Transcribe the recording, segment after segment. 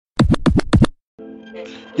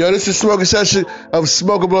Yo, this is Smoking Session of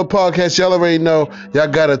Smoking Blood Podcast. Y'all already know. Y'all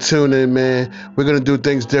gotta tune in, man. We're gonna do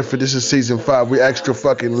things different. This is season 5. We extra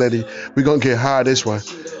fucking litty. We gonna get high this one.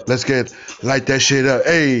 Let's light that shit up.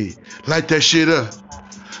 Hey, light that shit up.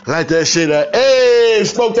 Light that shit up. Hey,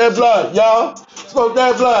 smoke that blood, y'all. Smoke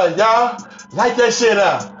that blood, y'all. Light that shit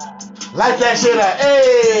up. Light that shit up.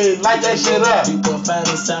 Hey, light that shit up.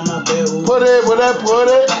 Put it.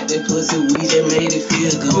 Like that pussy weed that made it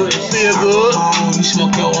feel good. Feel good. You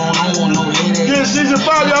smoke your own, I don't want no headache. Yeah, season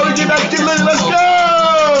 5, y'all. Let's get lit. Let's go.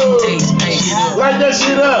 Light that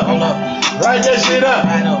shit up. Light that shit up.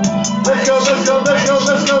 Let's go.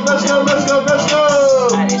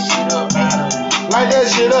 Light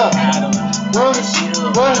that shit up. What?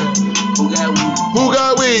 Who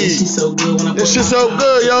got weed? This shit so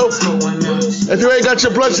good, yo. If you ain't got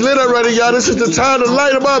your blunts lit already, y'all, this is the time to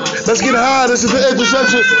light them up. Let's get high. This is the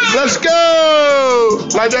intersection. Let's go.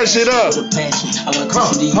 Light that shit up.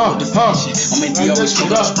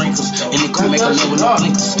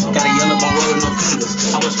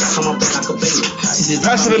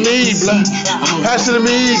 Pass it to me, blood. Pass it to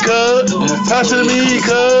me, cuz. Pass it to me,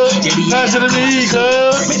 cuz. Pass it to me,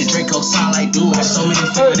 cuz.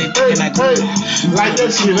 Hey. Light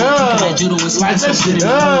that shit up. Light that shit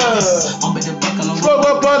up. Smoke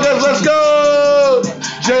Up Podcast, let's go.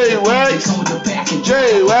 J-Wax.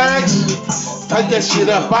 Light that shit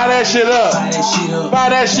up. Buy that shit up. Buy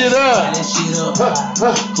that shit up.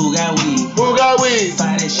 Who got weed?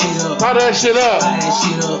 Buy that shit up. Buy that shit up.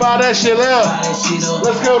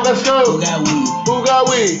 Let's go. Who got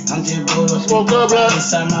weed? I'm just bored up. Smoke up, blood.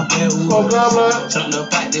 Inside my bed. Smoke up, blood. Turned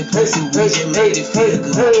up like that pussy weed that made it feel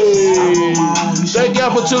good. Thank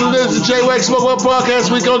y'all for tuning in to J-Wax Smoke Up Podcast.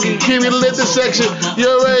 We gonna keep you lit this section. You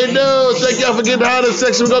already know. Thank y'all for getting out of this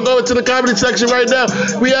section. We're gonna go into the comedy section right now.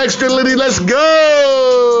 We extra litty. Let's go.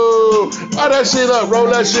 Roll that shit up. Roll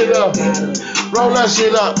that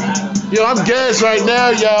shit up. Yo, I'm gassed right now,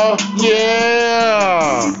 y'all.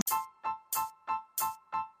 Yeah.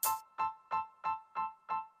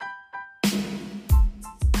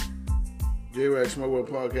 J-Wax Smoke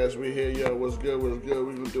Up Podcast. We here, yo. What's good? We're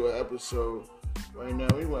gonna do an episode right now.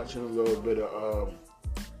 We watching a little bit of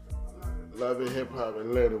Love and Hip Hop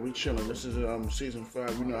Atlanta. We chilling. This is season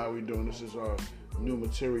 5. You know how we doing. This is new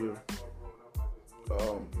material.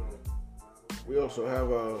 We also have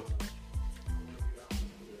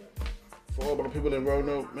for all the people in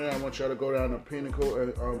Roanoke, man, I want y'all to go down to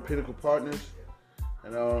Pinnacle Partners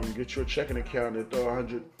and get your checking account and throw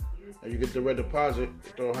 $100, and you get the red deposit.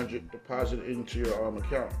 Throw $100 deposit into your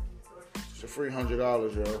account. It's a free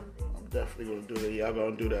 $100, yo. I'm definitely gonna do that. Y'all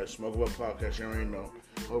gonna do that. Smoke Up Podcast. You already know.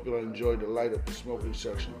 Hope y'all enjoyed the light up the smoking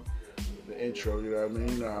section, the intro. You know what I mean?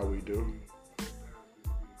 You know how we do.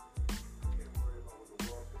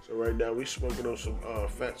 So right now we smoking on some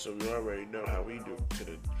fat, so you already know how we do to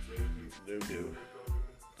the do.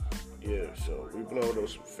 Yeah, so we blowing on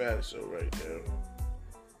some fat, so right now,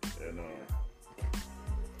 and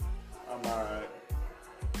I'm alright.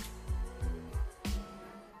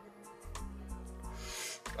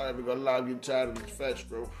 I ain't even gonna lie, I'm getting tired of this fat,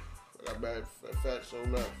 bro. I got bad fat so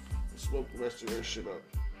left. Smoke the rest of that shit up.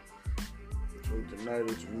 So tonight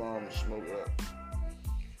or tomorrow, I'm gonna smoke it up.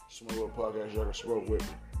 Smoke Up Podcast, y'all can smoke with me.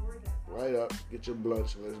 Light up, get your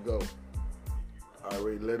blunts, and let's go. I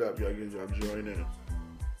already lit up, y'all join in.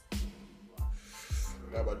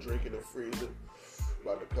 Got my drink in the freezer.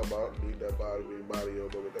 About to come out, need that body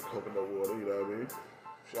over with that coconut water, you know what I mean?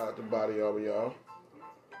 Shout out to Body Armor, y'all.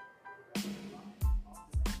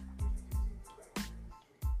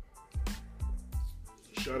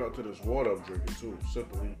 Shout out to this water I'm drinking too.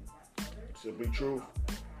 Simply Truth.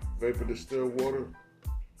 Vapor distilled water.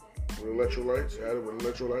 With electrolytes, added with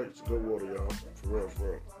electrolytes, good water, y'all. For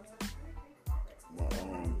real. My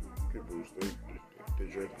people, they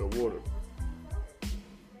drink good water.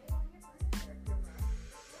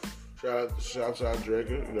 Shout out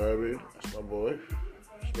Draker, you know what I mean? That's my boy.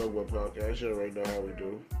 Smoke Up Podcast, you already know how we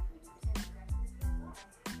do.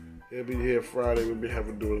 He'll be here Friday. We're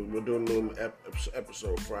doing a little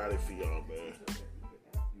episode Friday for y'all, man.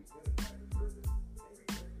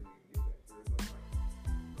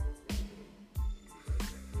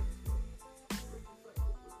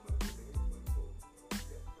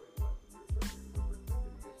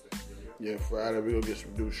 Yeah, Friday we're gonna get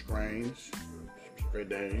some new strains, some spray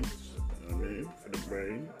danes, you know what I mean, for the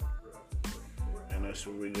brain. And that's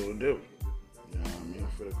what we're gonna do. You know what I mean,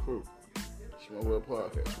 for the crew. Smoke Up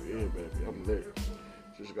Podcast, we here, baby. I'm lit.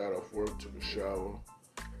 Just got off work, took a shower.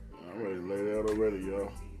 I'm ready to lay down already,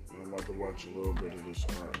 y'all. I'm about to watch a little bit of this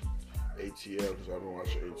ATL, because I've been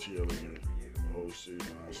watching ATL again. whole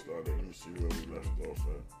season. I started. Let me see where we left off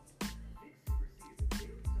at.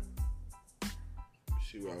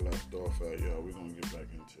 See where I left off at, y'all. We're gonna get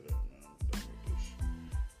back into that, man. I'm done with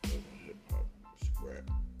this hip hop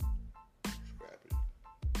scrappy.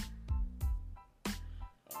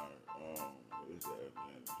 Alright, what is that,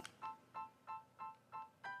 man?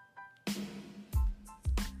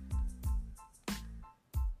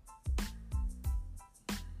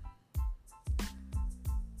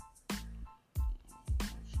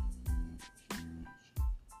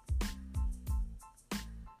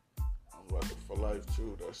 For Life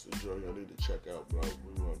too, that's the joint y'all need to check out, bro.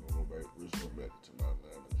 We want to go back, resume back to my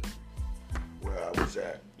manager. Where I was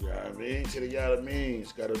at, you know what I mean? To the y'all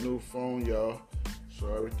means, got a new phone, y'all. So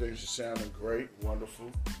everything's sounding great, wonderful.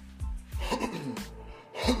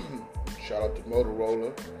 Shout out to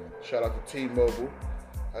Motorola. Shout out to T-Mobile.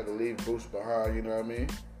 I had to leave Boost behind, you know what I mean?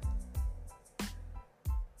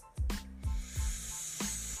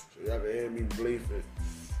 So y'all can hear me bleeping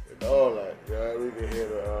and all that. Yeah, we can hear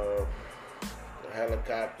the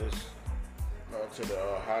helicopters to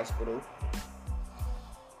the hospital.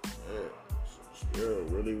 Yeah, it's real,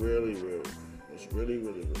 really, really real. It's really,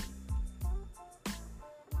 really real.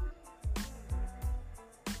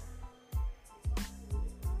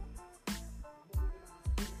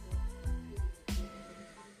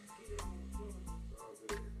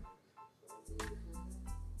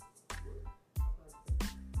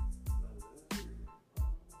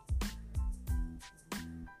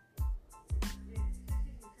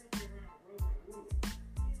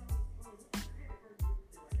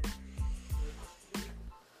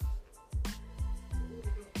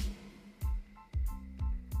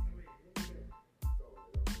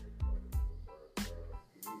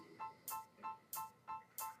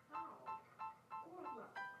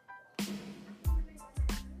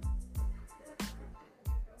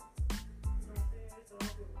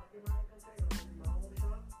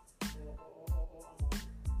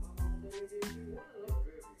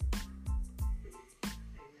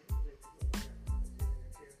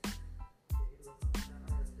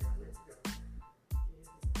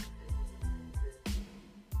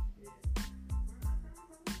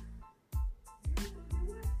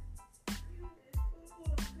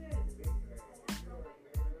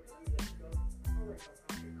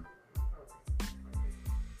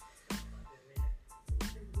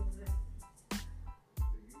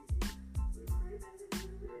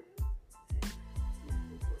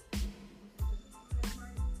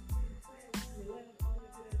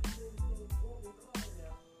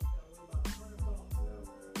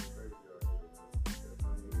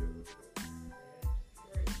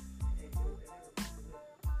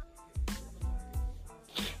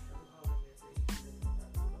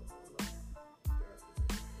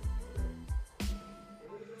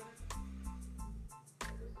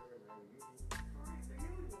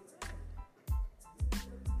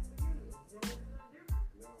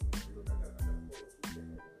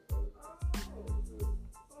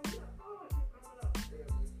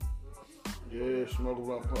 Yeah, Smoke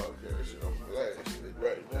Blunt Podcast. I'm glad it's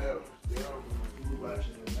right now. Y'all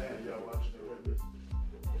watching it now. Y'all watching it right now.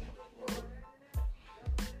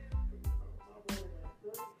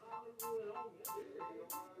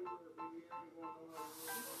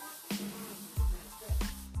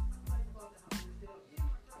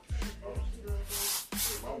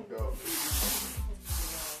 I'm done.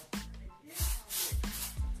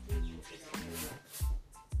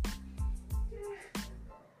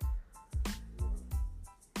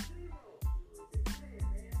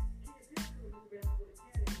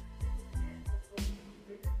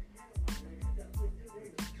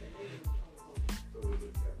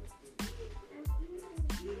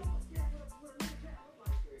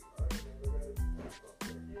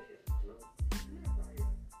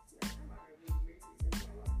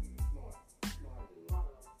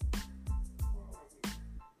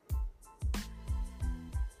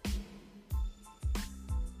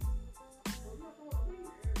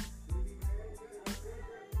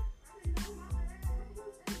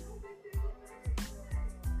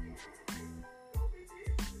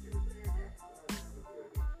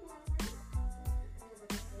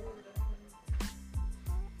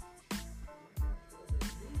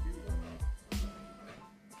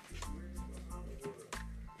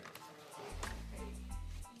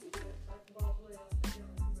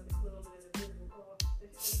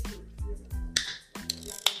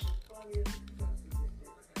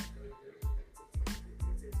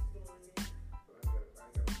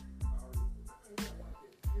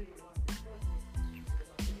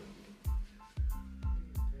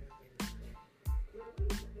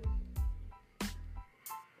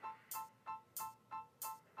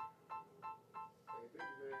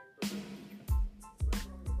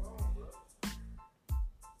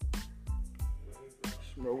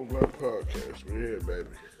 Smoke Blunt Podcast. We're here, baby.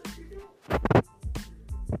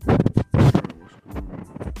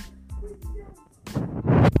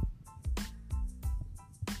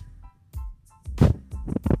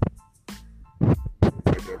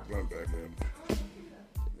 Get that blunt back in.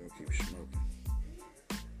 We're gonna keep smoking.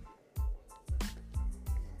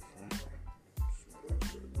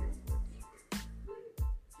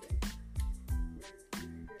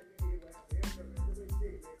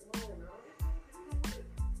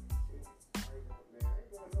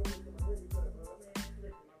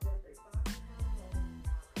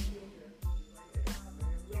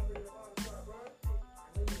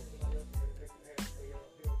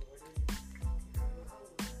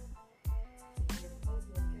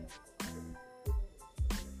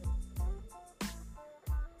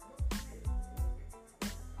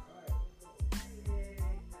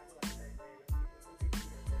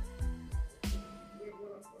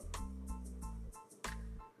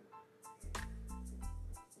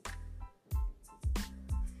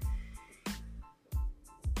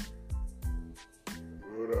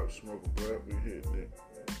 What up, Smoke a Blunt? We hitting it.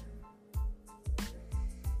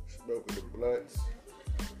 Smoking the blunts.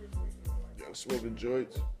 Y'all smoking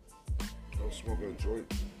joints. I was smoking a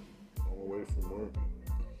joint on my way from work.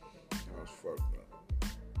 I was fucked up.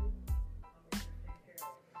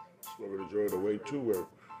 Smoking a joint on the way to work.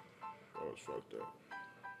 I was fucked up.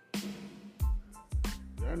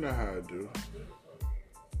 Y'all know how I do.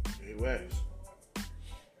 Hey, Wax.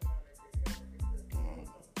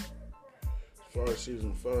 As far as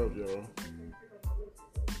season 5, y'all,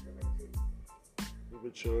 we've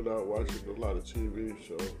been chilling out, watching a lot of TV,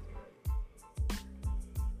 so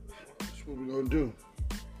that's what we're gonna do. You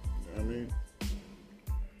know what I mean?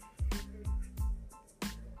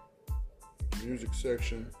 Music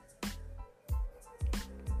section.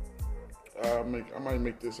 I might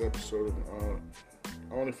make this episode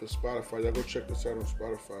only for Spotify. Y'all go check this out on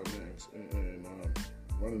Spotify, man, and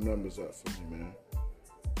run the numbers up for me, man.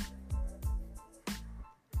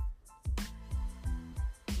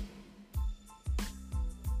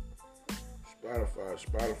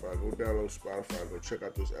 Spotify, go download Spotify, go check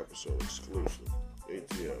out this episode exclusive,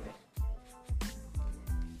 ATL.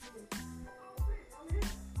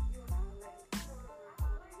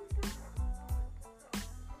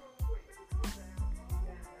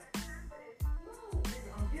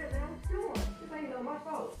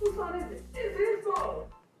 Whose fault is it? It's his fault.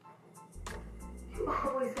 You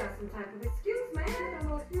always got some type of excuse, man. I got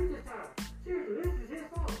no excuse this time. Seriously, this is his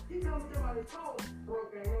fault. He told me about his car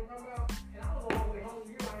broke down. You know what I'm talking about? And I was on my way home.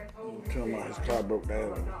 You know, I had told me. Talking about his car broke down. You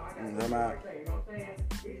know what I'm saying?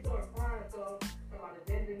 He started crying stuff about the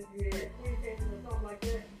dentist. You had queen cases or something like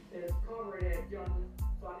that. That's covered at Johnson.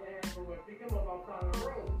 So I had to go and pick him up outside of the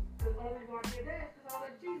road. Because the only reason why I did that is all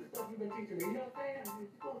that Jesus stuff you've been teaching me. You know what I'm saying? You're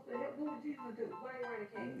supposed to help. What would Jesus do? Why ain't right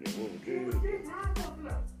king? Yeah, what would He was Jesus do? just not supposed to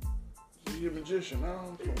know. See, you're a magician, I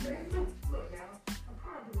don't know. Look now, I'm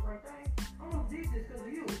trying to do the right thing. I don't do this because of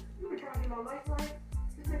you. You been trying to get my life right.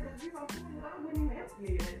 This nigga, because you know, I wouldn't even help me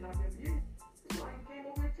if it had not been for you. That's why I came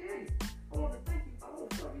over to tell you. I want to thank you. I want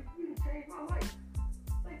to tell you, you changed my life.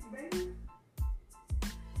 Thank you, baby.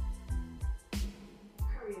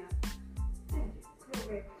 Hurry up. Thank you. Come on,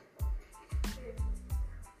 baby.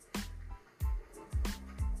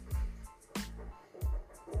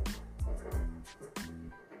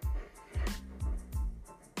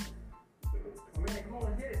 Come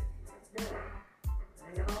on, get it. Get it.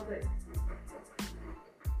 Hang it all day.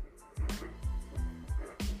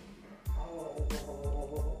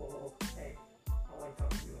 Hey, I want to talk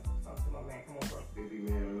to you. Talk to my man. Come on, bro. Baby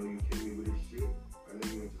man, I know you kidding me with this shit. I know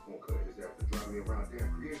you ain't just gonna cut this out to drive me around damn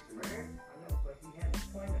creation, man. I know, but he had an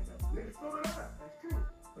appointment though. Nigga, so did I. That's true.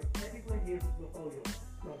 But technically, his was before yours.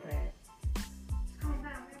 You know what I'm saying? Calm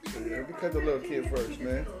down, man. Yeah, we cut the little kid first,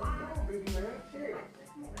 man. Baby man. Shit.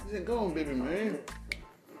 He's in going, baby, man.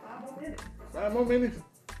 5 more minutes. 5 more minutes.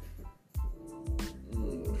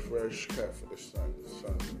 Fresh cut for the sun. The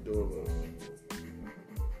sun's doing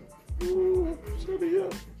Ooh, shut it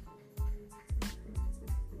up.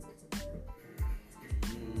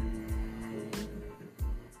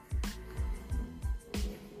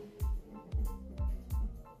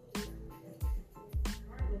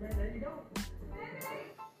 There you go.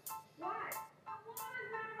 What? My woman's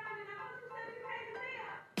not running. I want you to pay the bill.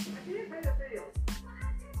 I did pay the bill. Well,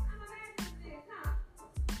 I guess I'm a man for this, huh?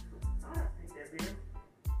 I don't think that bill.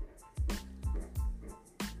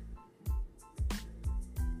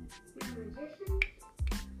 You're a magician?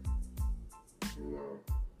 No,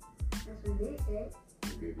 That's what they said. the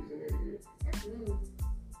baby's an idiot. That's mean.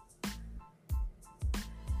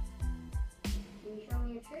 Can you show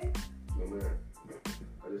me a trick? No man.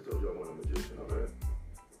 just told you I'm a magician, alright?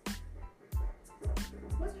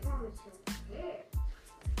 What's wrong with your hair?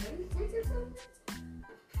 Are you sick or something?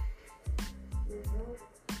 No.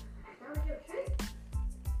 How was your trip?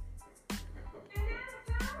 And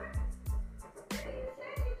now, Howard? Maybe you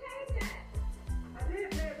said you came back. I did,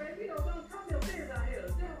 man, baby. You know, don't come your biz out here.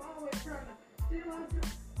 Still always trying to steal our job.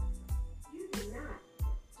 You did not.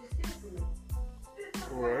 Just steal from me.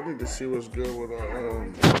 Well, I need to see what's good with our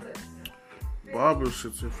barber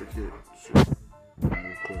certificate.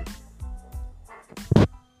 Okay.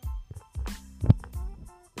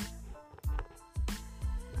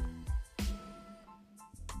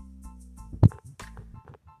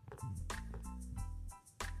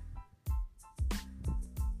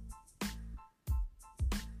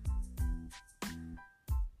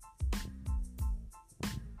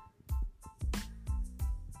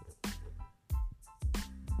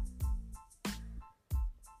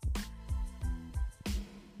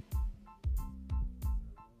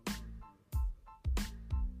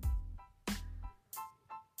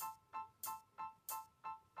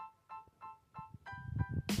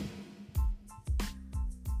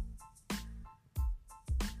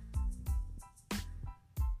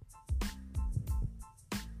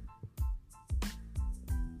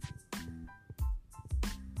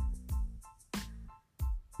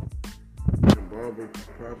 Barber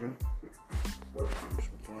popping.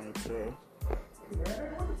 Some clientele. Man,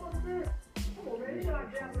 what the fuck is this? Come on, man. You know I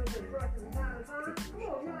gather in the truck from time to time. Come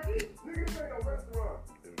on, you gotta eat. Nigga, this ain't no restaurant.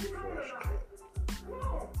 You know what I'm like. Come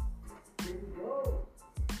on. Here you go.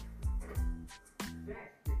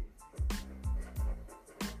 That's big.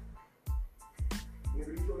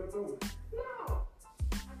 Nigga, you sure that's over? No.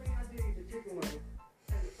 I mean, I did eat the chicken wing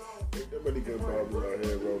and the sauce. Ain't that many good barbers out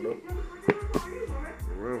here, rolled up.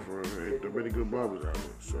 For real, ain't that many good barbers out here.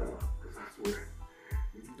 So, I swear.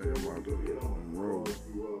 think I'm about to roll.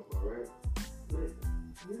 You up, alright? Listen,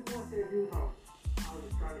 you just want to say you was home. I was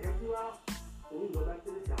just trying to help you out, so we can go back to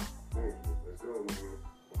the shop. Thank you. Let's go, man.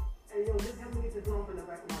 Hey, yo, just help me get this lump in the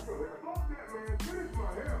back of my truck. Fuck that, man. Finish my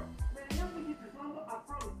hair. Man, help me get this lumber. I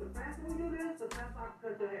promise. The faster we do this, the faster I can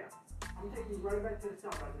cut your hair. I'm taking you right back to the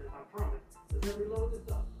shop after this. I promise. Just let me load this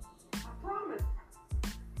up. I promise.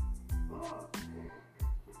 Oh.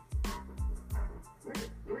 Nigga,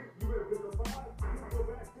 Rick, you better pick up 5. You go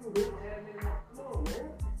back too, We man. don't have any more. Come on, man.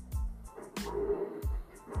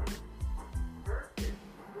 Perfect.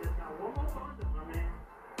 Just got one more bundle, my man.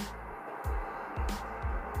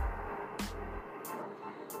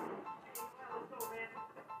 Let's go, man.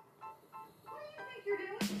 What do you think you're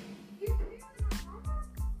doing? You're stealing my lumber?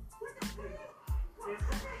 What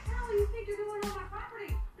the hell do you think you're doing on my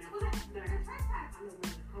property? Well, that's trespass. I know,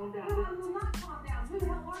 man. Calm down. No, I will not calm down. Who the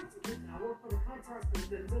hell are you? Listen, I work for the contractor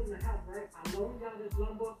that's building the house, right? I loaned y'all this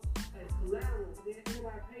lumber as collateral. Then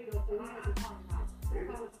anybody paid us, so we had to find out.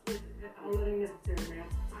 Listen, all that ain't necessary, man.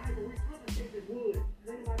 I had to reconfiscate this wood.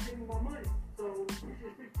 Anybody paid me my money. So you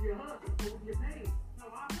should speak to your husband so we can get paid. No,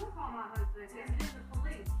 I will call my husband and then the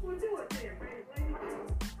police. Well, do it then, baby. Lady.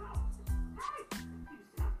 Oh, hey, you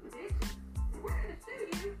son of a bitch. We're gonna sue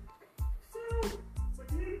you. Sue! But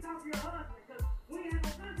you need to talk to your husband because we ain't had no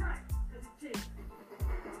contract because he cheated.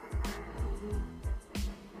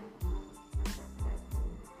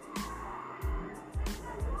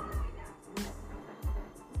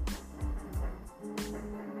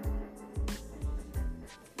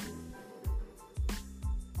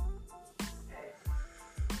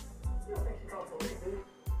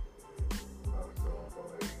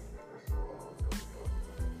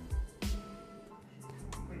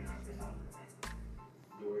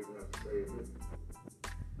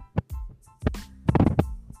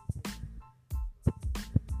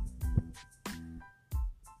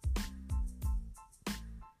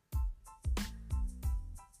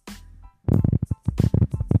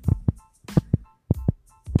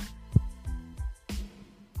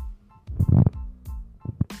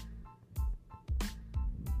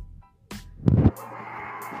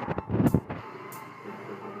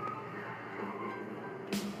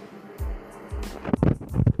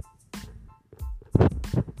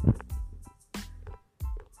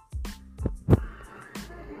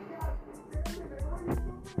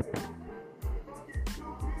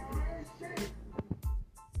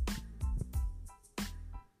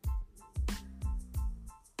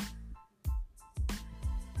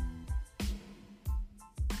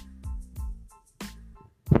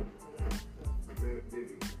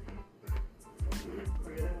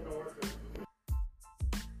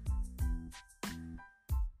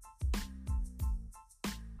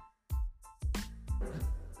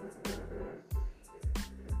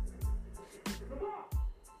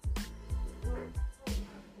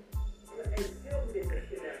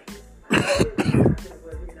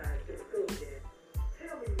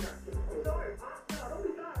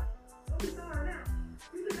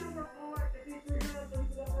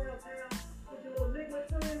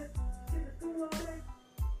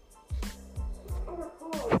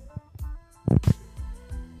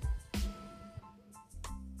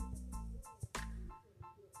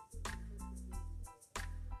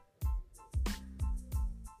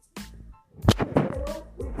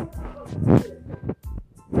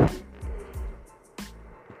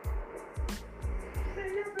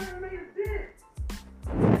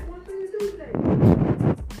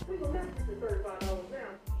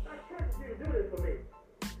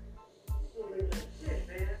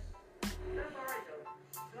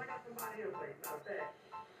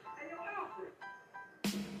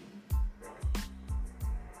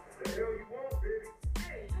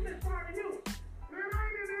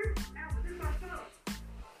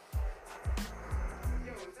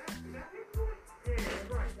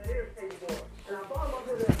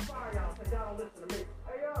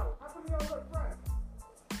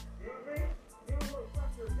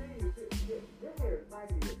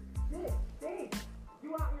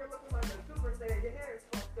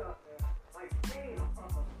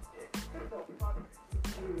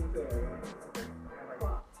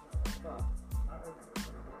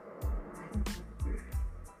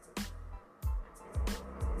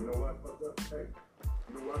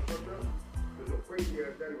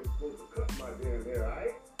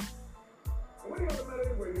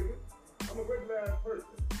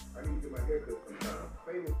 haircut sometimes.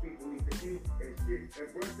 Famous people need to eat and shit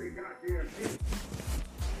and brush their goddamn teeth.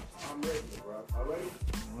 I'm ready, bro. All ready?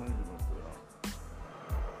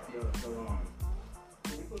 Yo, so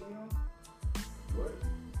can you put me on? What?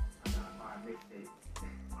 I gotta find a mixtape.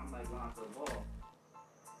 I'm like Lonzo Ball.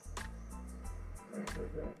 I'm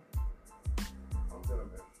done,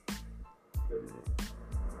 man.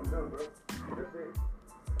 I'm done, bro. That's it.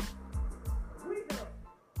 We done.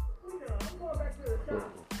 I'm going back to the shop.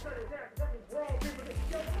 Cut it down. That's just wrong people that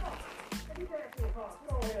yo, come on. Hey, get back to the car.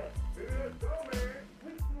 Come on here. Let's go, man.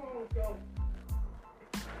 Come on, let's go.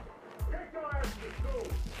 Take your ass to school.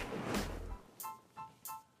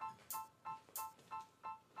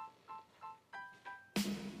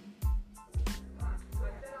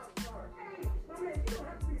 Hey, my man, you don't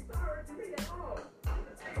have to be sorry to me at all.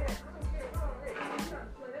 Hey, I don't care at all. Hey, you got to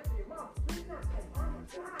explain that to your mom. Please not to your mama.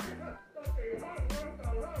 Don't say your mama. I'm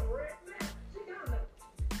calling her right now. She got enough.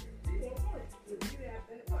 She won't want it. You have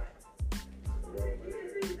to what?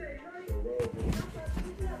 These days, right? The road, man. I got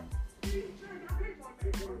this.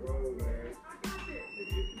 The road, man. I got this.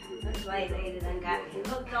 This white lady done got me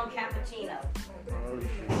hooked on cappuccino.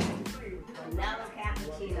 Vanilla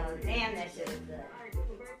cappuccino. Damn, that shit is good.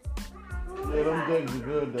 Yeah, them things are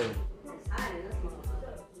good though. It's hot in this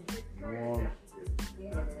motherfucker. Warm. Yeah,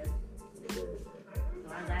 it is. So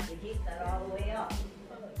I got the heat cut all the way up.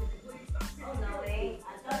 Oh no, it ain't. I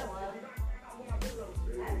thought it was.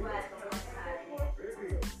 That's why it's so much hot in here.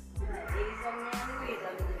 87 degrees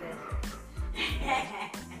up in the bed.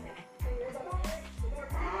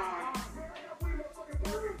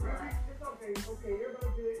 Okay,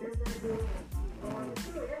 everybody good. Good.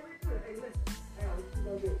 Good. Hey, listen. Hey, what you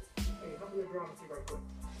gonna do? Hey, I'm gonna draw you right quick.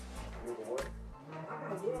 You know what? I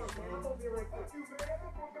got a warrant, man. I'm gonna be right quick. Fuck you, man. I'm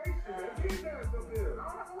on probation, man. Get his ass up here. I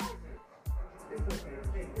don't have a license. It's okay.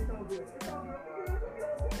 Hey, it's all good. It's all good.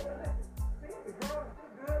 See, the draw is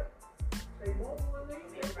still good. They won't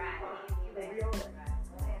release it. It's right. We'll be all right.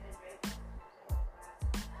 Go ahead, Miss Rick.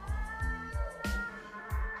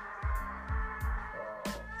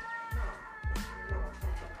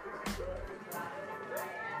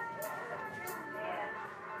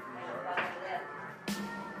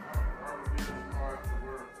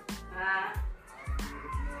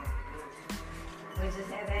 We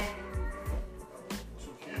just have that.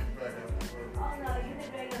 Oh no, you can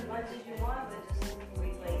drink as much as you want, but just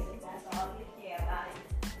replace it. That's all you care about it.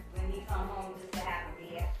 When he come home just to have a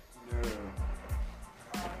beer. Yeah,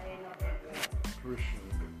 Oh, there ain't no difference. appreciate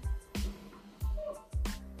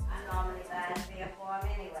I normally buy a beer for him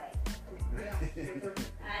anyway.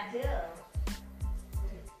 I do. it.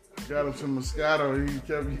 Got him some Moscato. He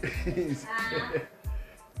kept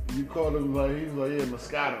you called him like he's like yeah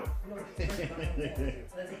Moscato. Was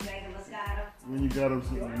he drinking Moscato? When you got him,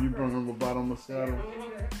 you brought him a bottle of Moscato.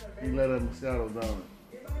 He let that Moscato down.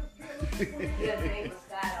 You drink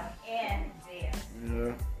Moscato and beer.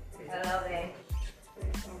 Yeah. Hello there.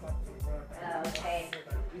 Okay.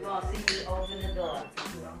 You gonna see me open the door.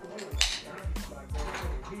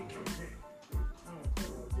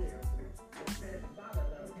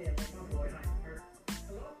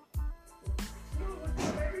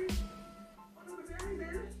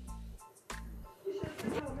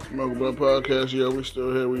 Smoke Blood Podcast, yo, we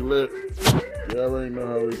still here, we lit. You already know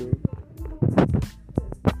how we do.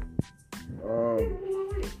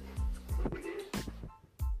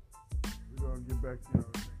 We're gonna get back to y'all.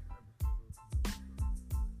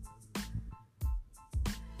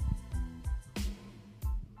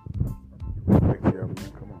 Back to y'all,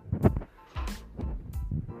 man. Come on.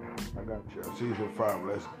 I got you. Season 5,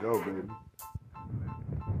 let's go, baby.